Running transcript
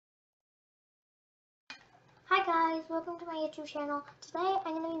Hi guys, welcome to my YouTube channel. Today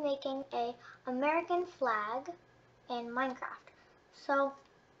I'm going to be making a American flag in Minecraft. So,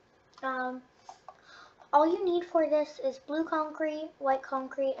 all you need for this is blue concrete, white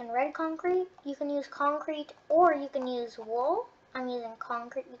concrete, and red concrete. You can use concrete or you can use wool. I'm using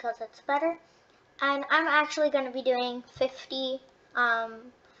concrete because it's better. And I'm actually going to be doing 50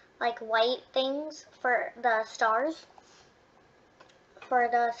 like white things for the stars, for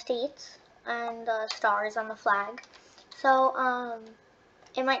the states and the stars on the flag. So,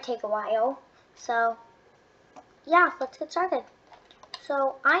 it might take a while. So, yeah, let's get started.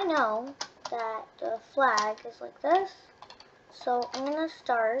 So, I know that the flag is like this. So, I'm going to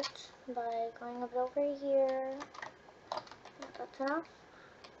start by going up over here. That's enough.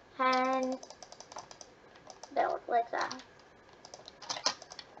 And build like that.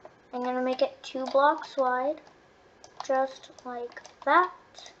 I'm going to make it 2 blocks wide. Just like that.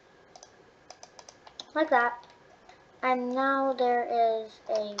 Like that. And now there is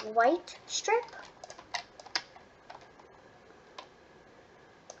a white strip.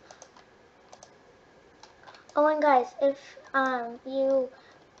 Oh, and guys, if you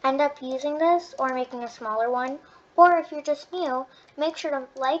end up using this or making a smaller one, or if you're just new, make sure to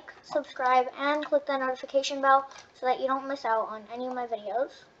like, subscribe, and click the notification bell so that you don't miss out on any of my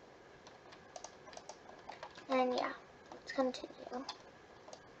videos. And yeah, let's continue.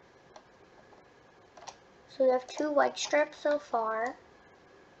 So we have 2 white strips so far.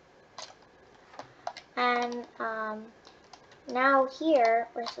 And now here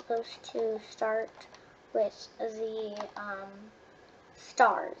we're supposed to start with the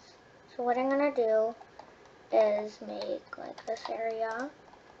stars. So what I'm going to do is make like this area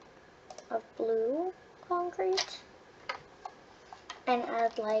of blue concrete and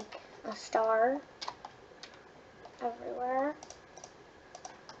add like a star everywhere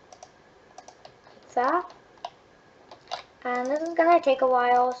like that. And this is going to take a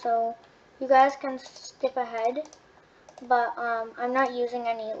while, so you guys can skip ahead, but I'm not using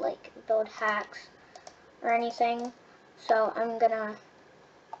any like build hacks or anything, so I'm gonna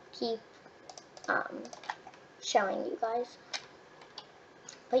keep showing you guys,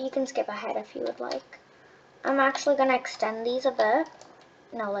 but you can skip ahead if you would like. I'm actually gonna extend these a bit,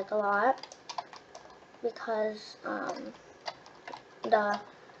 no, like a lot, because the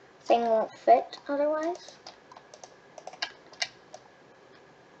thing won't fit otherwise.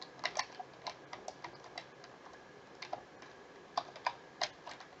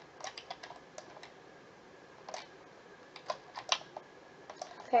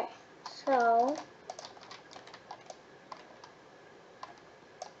 Okay, so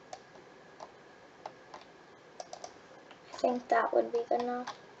I think that would be good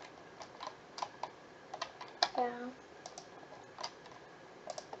enough. Yeah.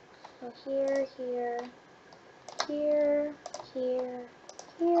 So here, here, here, here,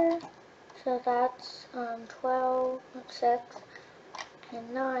 here. So that's 12, 6,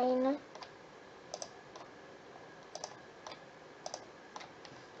 and 9.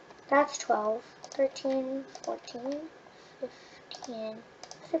 That's 12, 13, 14, 15,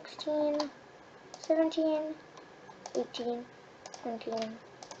 16, 17, 18, 19,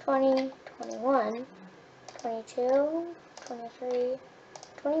 20, 21, 22, 23,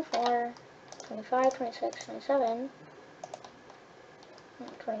 24, 25, 26, 27,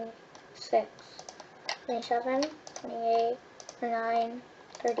 26, 27, 28, 29,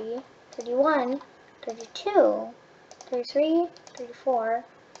 30, 31, 32, 33, 34,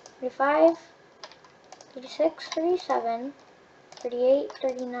 35, 36, 37, 38,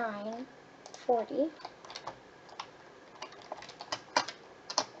 39, 40,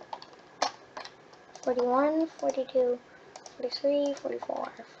 41, 42, 43,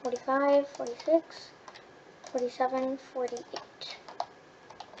 44, 45, 46, 47, 48,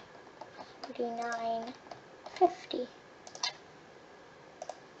 49, 50.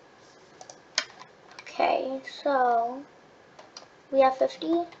 Okay, so we have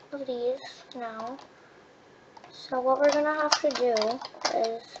 50 of these now. So what we're going to have to do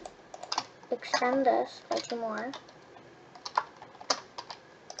is extend this by 2 more.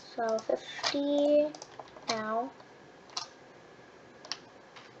 So 50 now.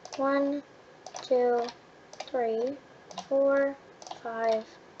 1, 2, 3, 4, 5,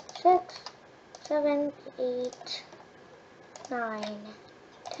 6, 7, 8, 9,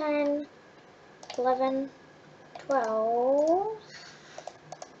 10, 11, 12,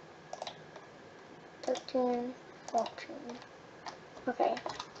 13, 14. Okay,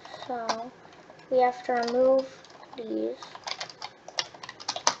 so we have to remove these.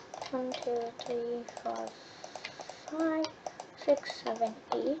 1, 2, 3, 4, 5, 6, 7,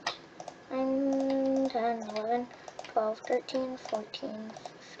 8. And 10, 11, 12, 13, 14,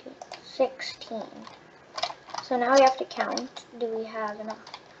 15, 16. So now we have to count. Do we have enough?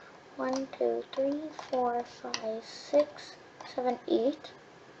 1, 2, 3, 4, 5, 6, 7, 8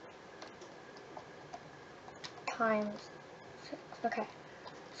 times 6. Okay.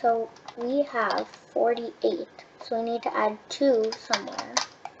 So we have 48. So we need to add 2 somewhere.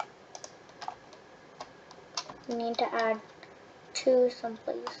 We need to add 2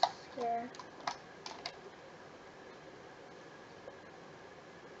 someplace here.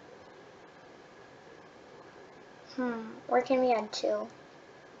 Where can we add 2?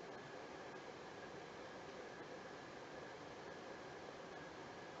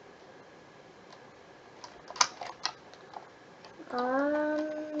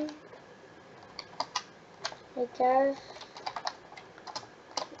 I guess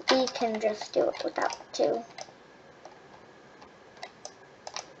we can just do it without 2.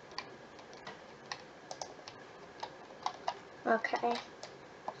 Okay,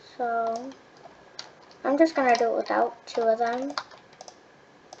 so I'm just gonna do it without 2 of them.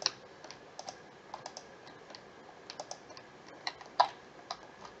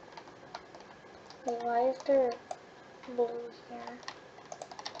 Wait, why is there blue here?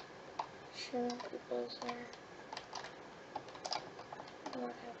 Shouldn't be blue here.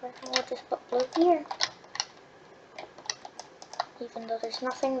 Whatever, I'll just put blue here. Even though there's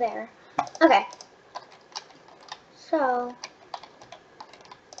nothing there. Okay. So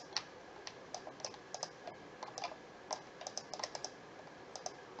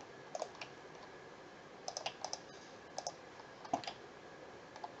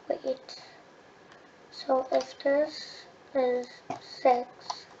wait. So if this is 6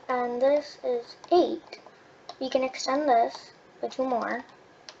 and this is 8, we can extend this by 2 more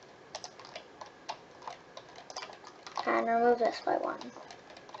and remove this by 1.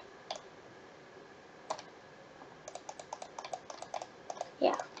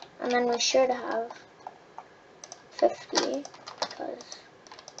 Yeah, and then we should have 50, because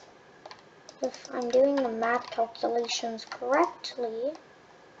if I'm doing the math calculations correctly,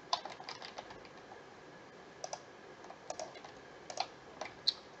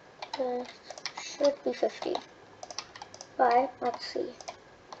 this should be 50. But let's see,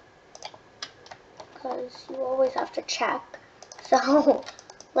 because you always have to check. So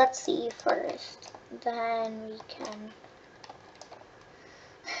let's see first, then we can,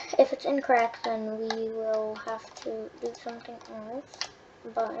 if it's incorrect, then we will have to do something else,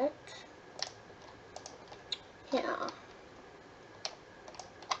 but yeah.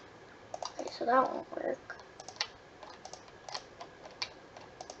 Okay, so that won't work.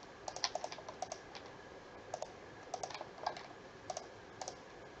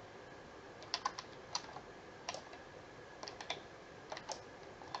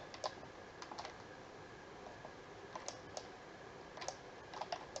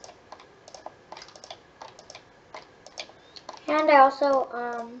 And I also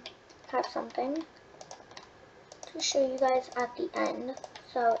have something to show you guys at the end.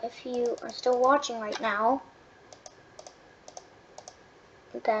 So if you are still watching right now,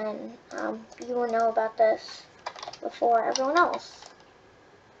 then you will know about this before everyone else.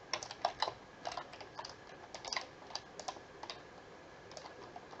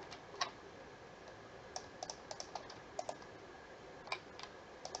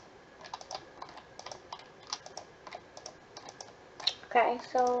 Okay,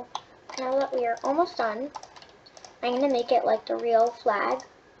 so now that we are almost done, I'm going to make it like the real flag.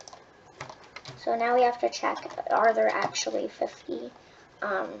 So now we have to check, are there actually 50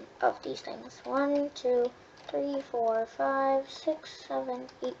 of these things? 1, 2, 3, 4, 5, 6, 7,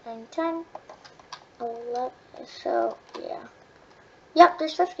 8, 9, 10, 11, so yeah. Yep,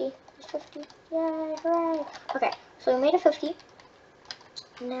 there's 50. There's 50. Yay, hooray. Okay, so we made a 50.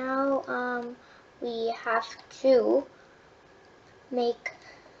 Now, we have to make,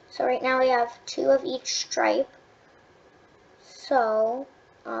 so right now we have 2 of each stripe. So,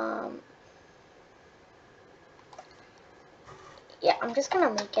 yeah, I'm just gonna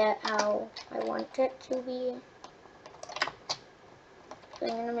make it how I want it to be. So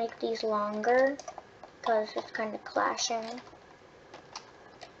I'm gonna make these longer because it's kind of clashing.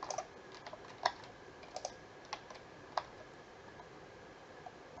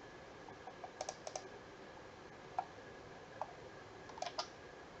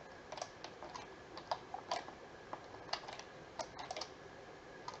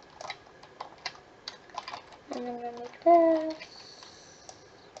 And I'm gonna make this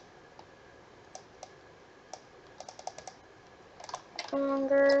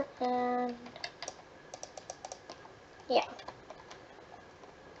longer, and yeah.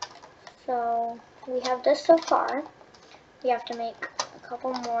 So we have this so far. We have to make a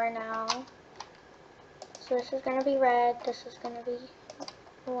couple more now. So this is going to be red, this is going to be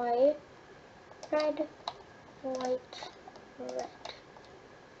white, red, white, red.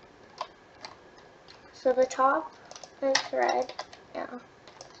 So the top is red, yeah,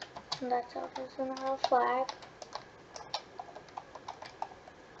 and that's how it is in our flag.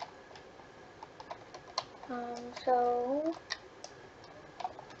 So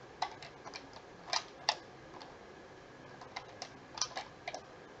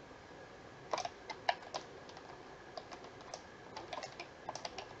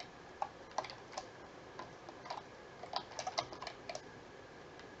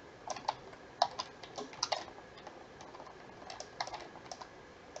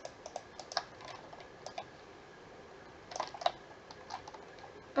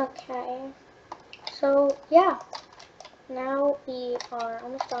okay, so yeah, now we are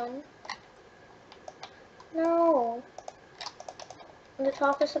almost done. No, the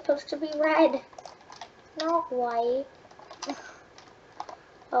top is supposed to be red, not white.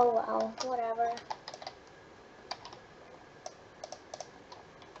 Oh well, whatever.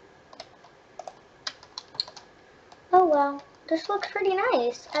 Oh well, this looks pretty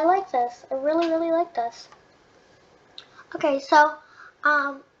nice. I like this. I really, really like this. Okay, so,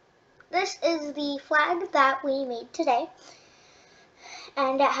 this is the flag that we made today.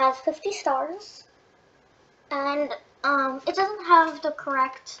 And it has 50 stars. And, it doesn't have the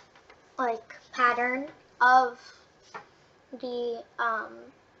correct, like, pattern of the,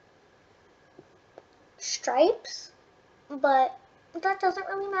 stripes. But that doesn't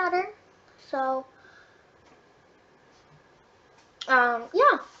really matter. So,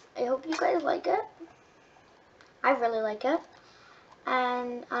 yeah, I hope you guys like it. I really like it.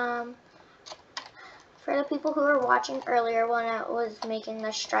 And, for the people who were watching earlier when I was making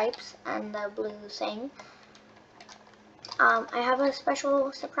the stripes and the blue thing, I have a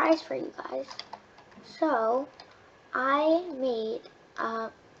special surprise for you guys. So, I made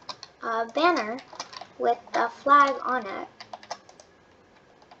a banner with the flag on it.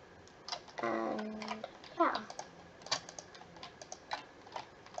 And, yeah.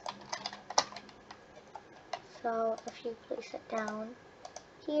 So, if you place it down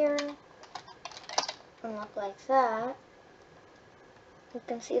here, and look like that, you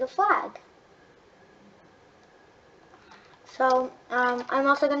can see the flag. So, I'm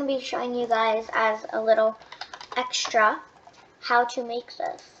also going to be showing you guys as a little extra how to make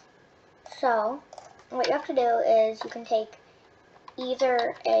this. So, what you have to do is you can take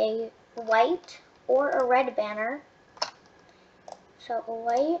either a white or a red banner. So, a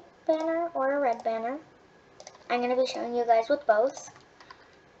white banner or a red banner. I'm going to be showing you guys with both.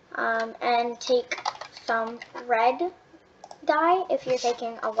 And take some red dye if you're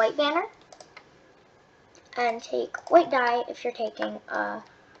taking a white banner, and take white dye if you're taking a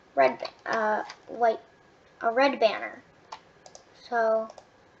red banner. So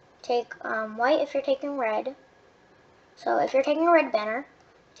take white if you're taking red. So if you're taking a red banner,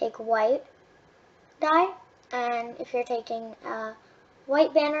 take white dye, and if you're taking a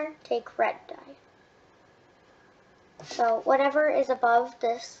white banner, take red dye. So whatever is above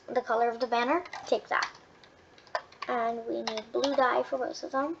the color of the banner, take that. And we need blue dye for both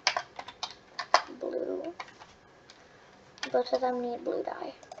of them. Blue. Both of them need blue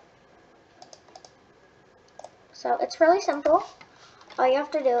dye. So it's really simple. All you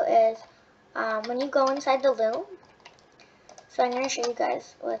have to do is, when you go inside the loom, so I'm going to show you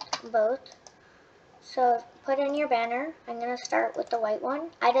guys with both. So put in your banner. I'm going to start with the white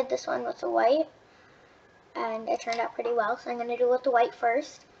one. I did this one with the white, and it turned out pretty well. So I'm going to do it with the white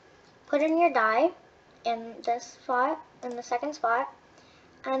first. Put in your dye in this spot, in the second spot,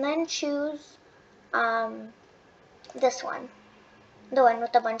 and then choose this one, the one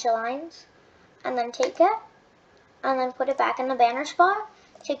with a bunch of lines, and then take it, and then put it back in the banner spot.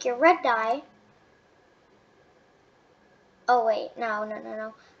 Take your red dye. Oh wait,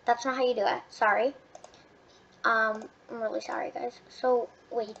 no. That's not how you do it. Sorry. I'm really sorry, guys. So,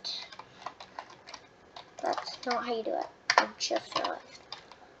 wait. That's not how you do it. I just realized.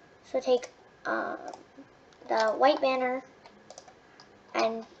 So take the white banner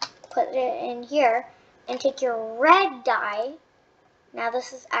and put it in here, and take your red dye. Now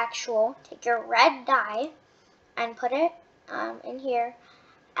this is actual. Take your red dye and put it in here,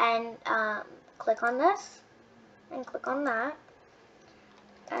 and click on this and click on that.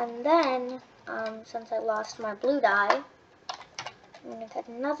 And then, since I lost my blue dye, I'm going to get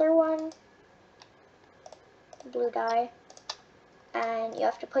another one, blue dye, and you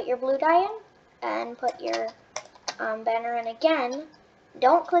have to put your blue dye in and put your banner in again.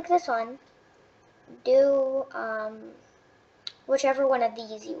 Don't click this one. do whichever one of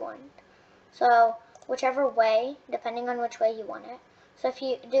these you want. So whichever way, depending on which way you want it. So if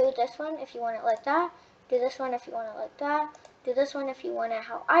you do this one, if you want it like that, do this one if you want it like that, do this one if you want it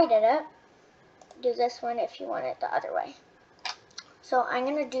how I did it, do this one if you want it the other way. So I'm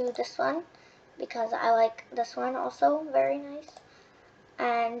going to do this one because I like this one also, very nice.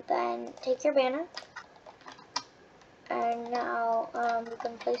 And then take your banner, and now you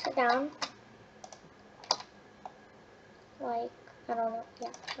can place it down, like, I don't know,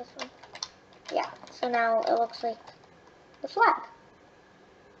 yeah, this one. Yeah, so now it looks like the flag,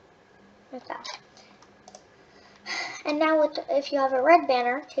 like that. And now if you have a red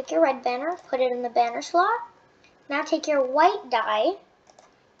banner, take your red banner, put it in the banner slot. Now take your white die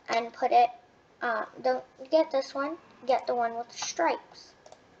and put it, don't get this one, get the one with the stripes.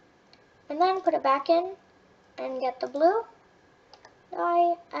 And then put it back in and get the blue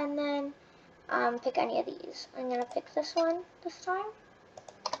die, and then pick any of these. I'm going to pick this one this time.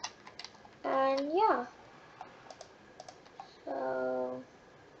 And yeah. So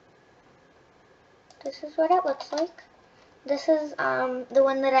this is what it looks like. This is the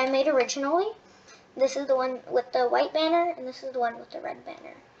one that I made originally. This is the one with the white banner, and this is the one with the red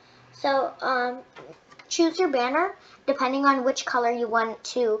banner. So choose your banner depending on which color you want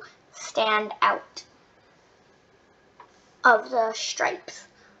to stand out of the stripes.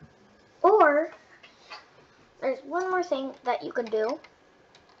 Or there's one more thing that you could do.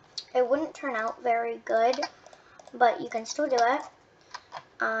 It wouldn't turn out very good, but you can still do it.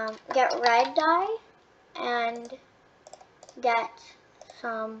 Get red dye and get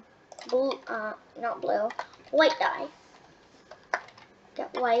some blue, not blue, white dye.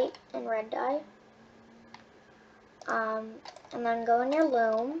 Get white and red dye. And then go in your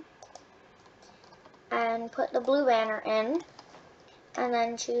loom and put the blue banner in, and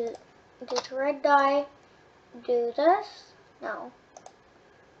then choose, do the red dye, do this, no,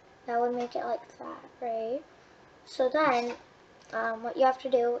 that would make it like that, right? So then, what you have to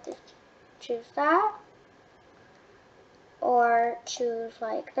do is choose that, or choose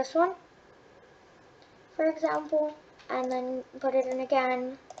like this one, for example, and then put it in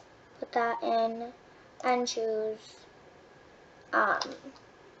again, put that in, and choose, there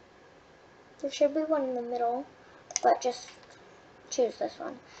should be one in the middle, but just choose this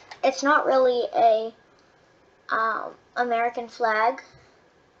one. It's not really a American flag,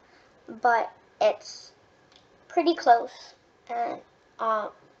 but it's pretty close. And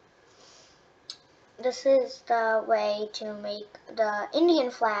this is the way to make the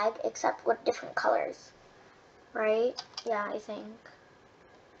Indian flag, except with different colors, right? Yeah, I think.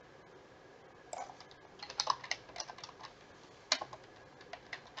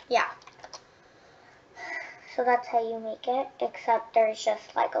 Yeah. So that's how you make it, except there's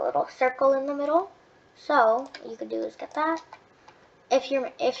just like a little circle in the middle. So what you could do is get that.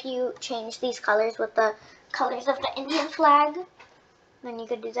 If you change these colors with the colors of the Indian flag, then you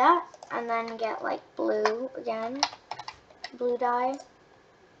could do that, and then get like blue again, blue dye,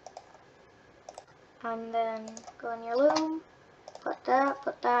 and then go in your loom, put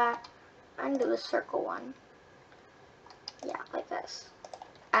that, and do a circle one. Yeah, like this,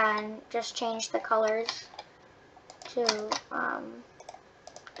 and just change the colors to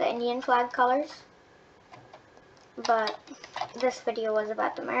the Indian flag colors. But this video was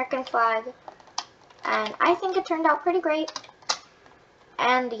about the American flag, and I think it turned out pretty great,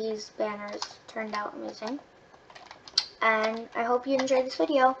 and these banners turned out amazing, and I hope you enjoyed this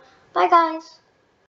video. Bye guys!